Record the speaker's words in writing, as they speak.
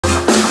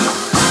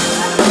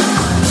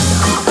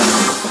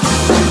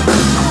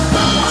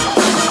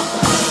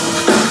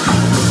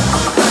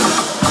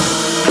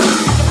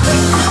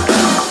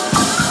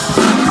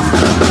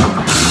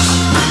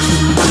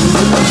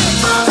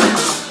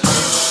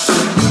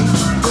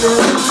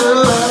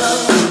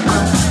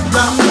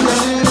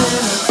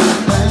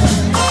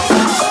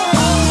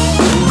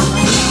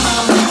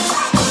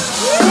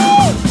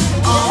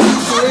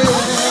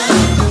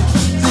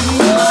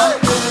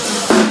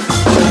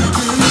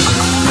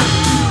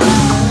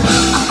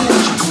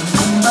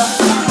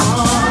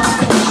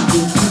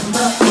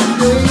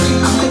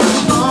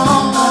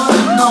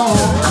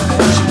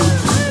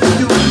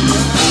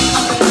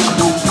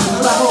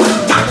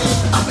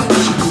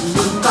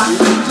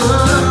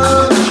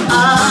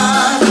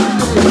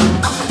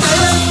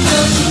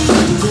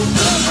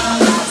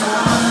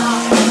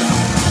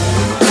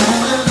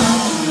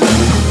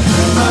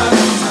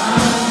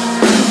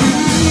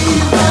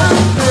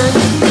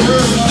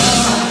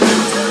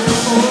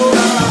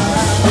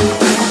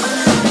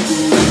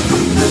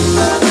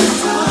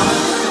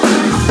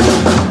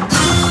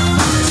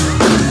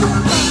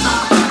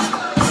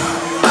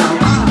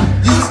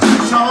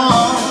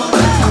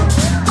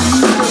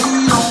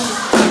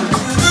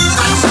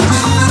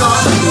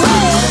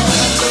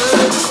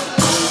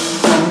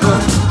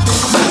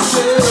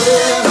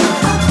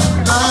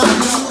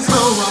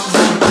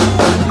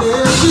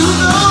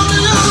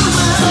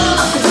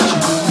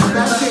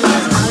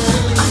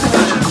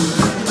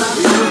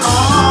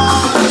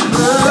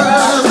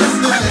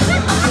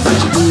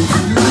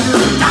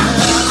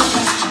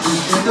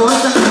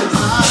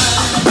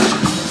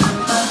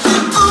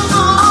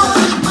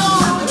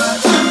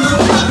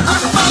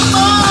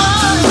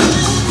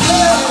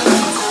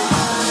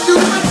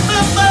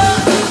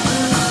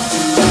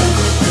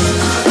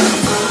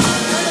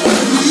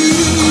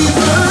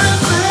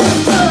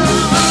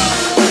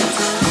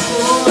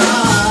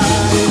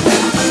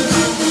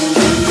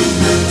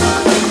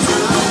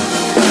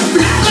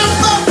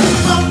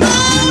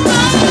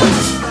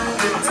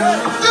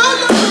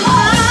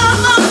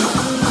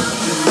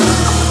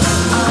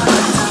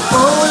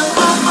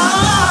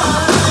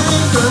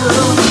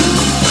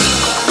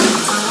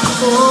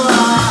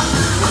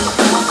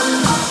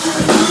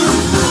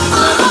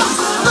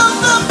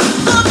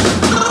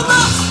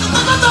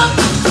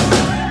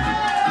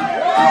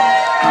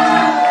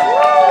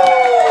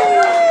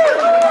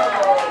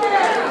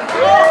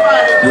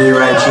Yeah,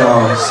 right,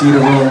 y'all. See the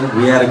room.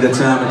 We had a good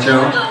time with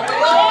y'all.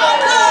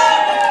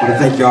 I want to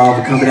thank y'all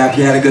for coming out. If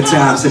you had a good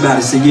time,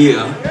 somebody say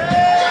yeah.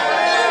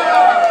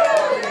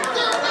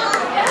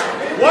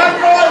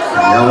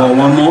 Y'all want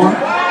one more?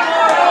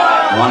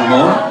 One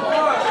more?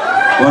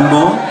 One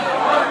more?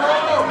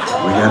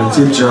 We got a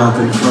tip jar up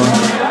in the front.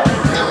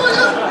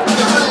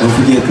 Don't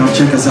forget, come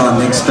check us out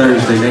next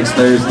Thursday.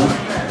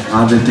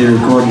 Andre Thierry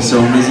recording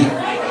so busy.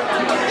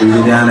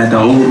 We'll be down at the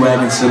Old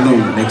Wagon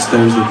Saloon next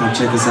Thursday. Come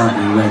check us out.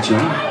 We'll let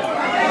y'all.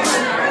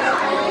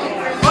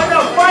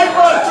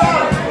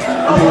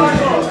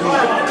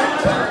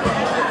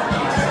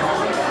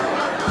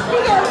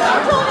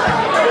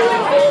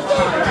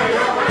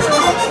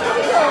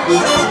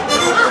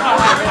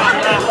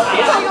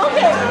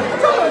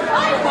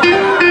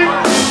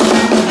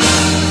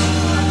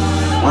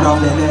 One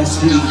off that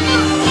last beat.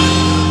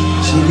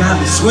 She got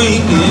me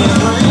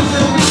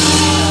swinging.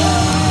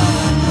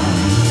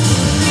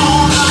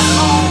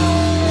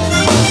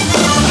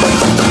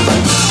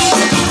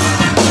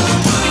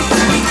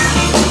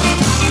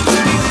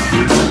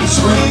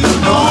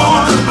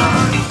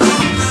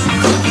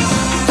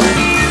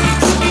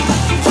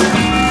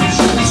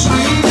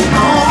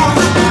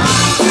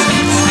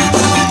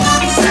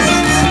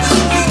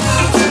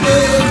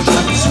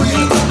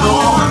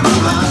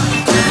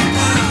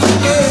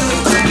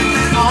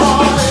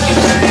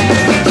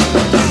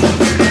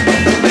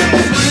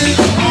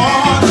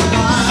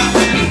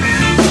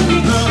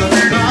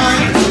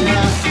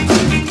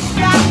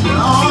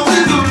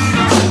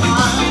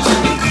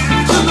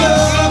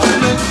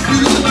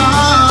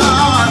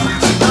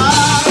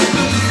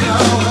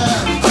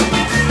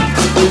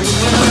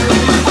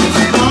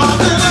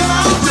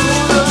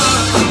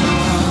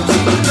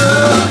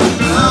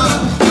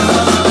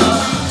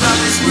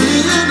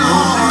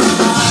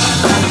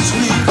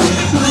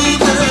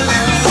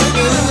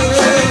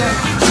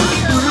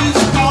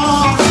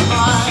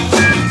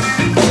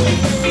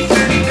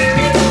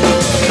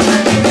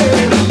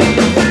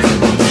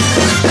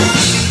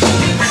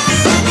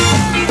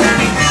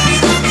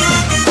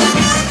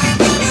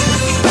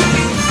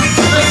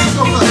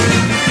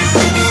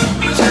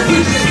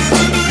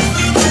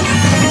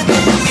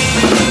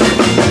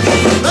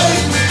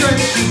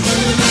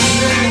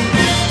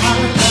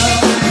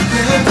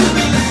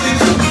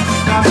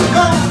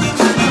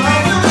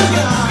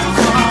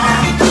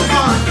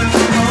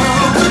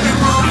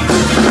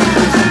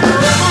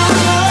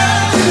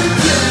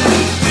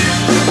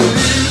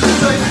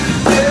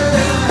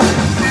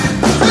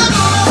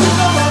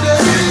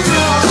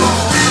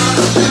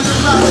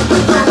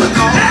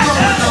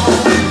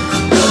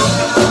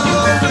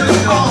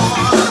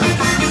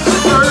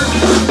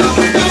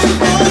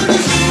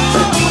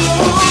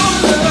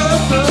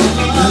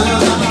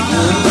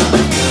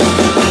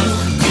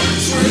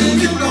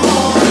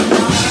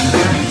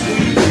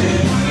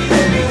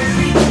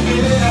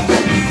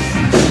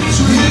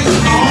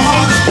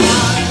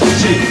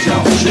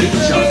 Shake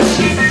it,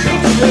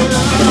 y'all.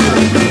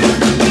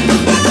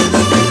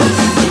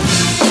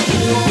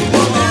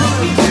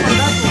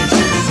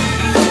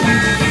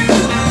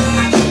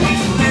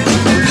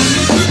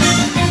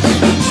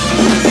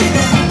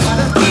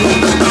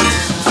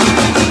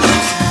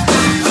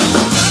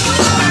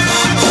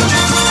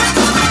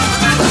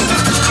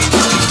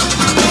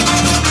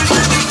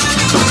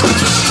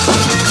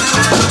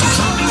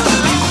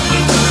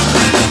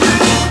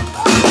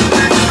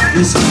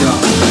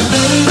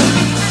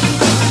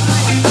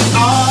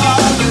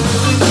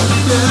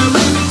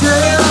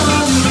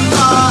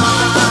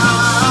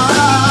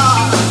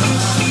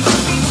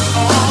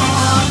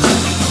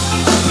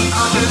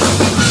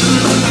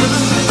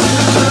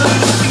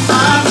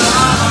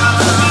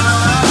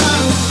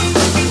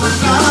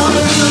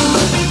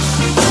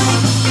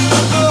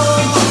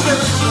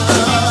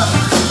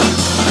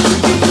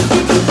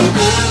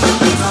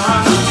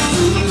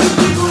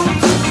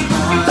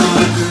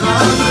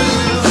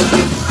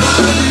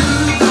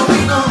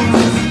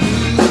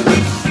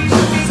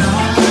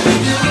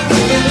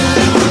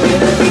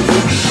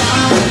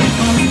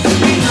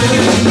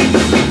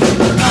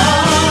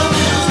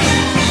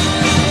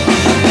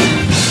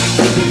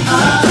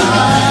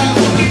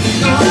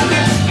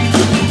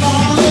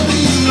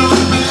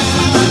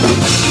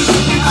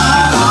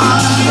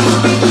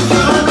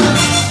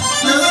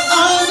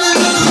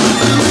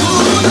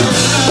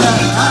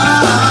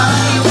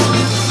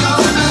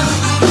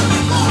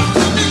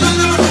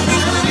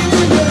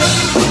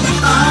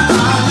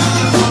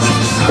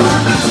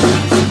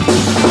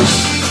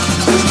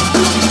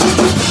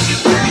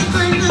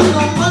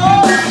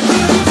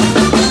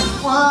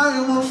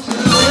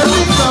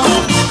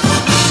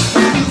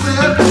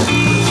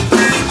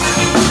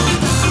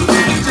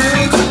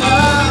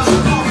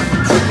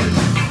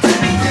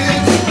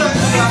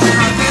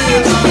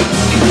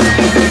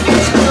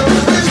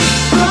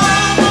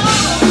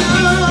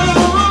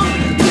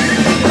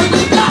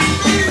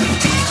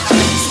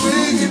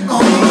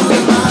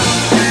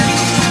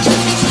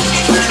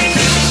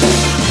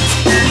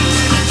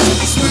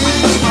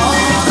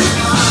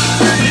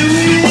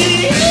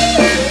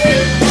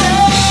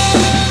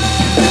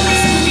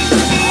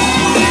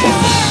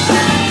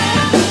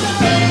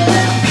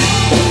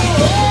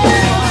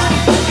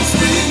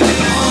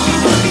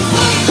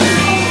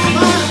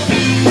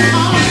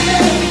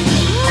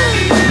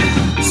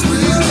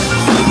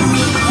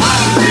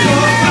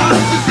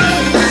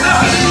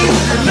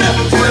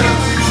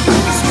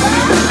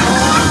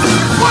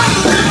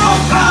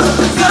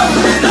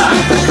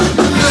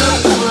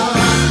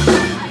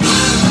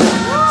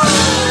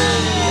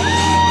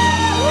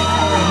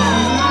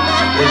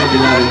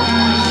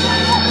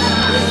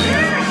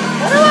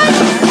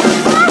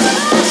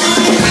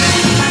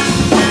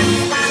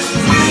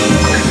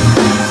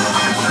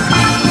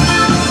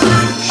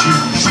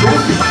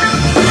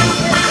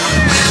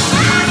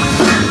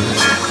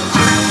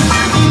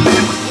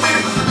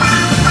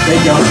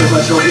 Thank y'all so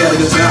much. Hope you had a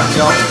good time,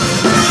 y'all.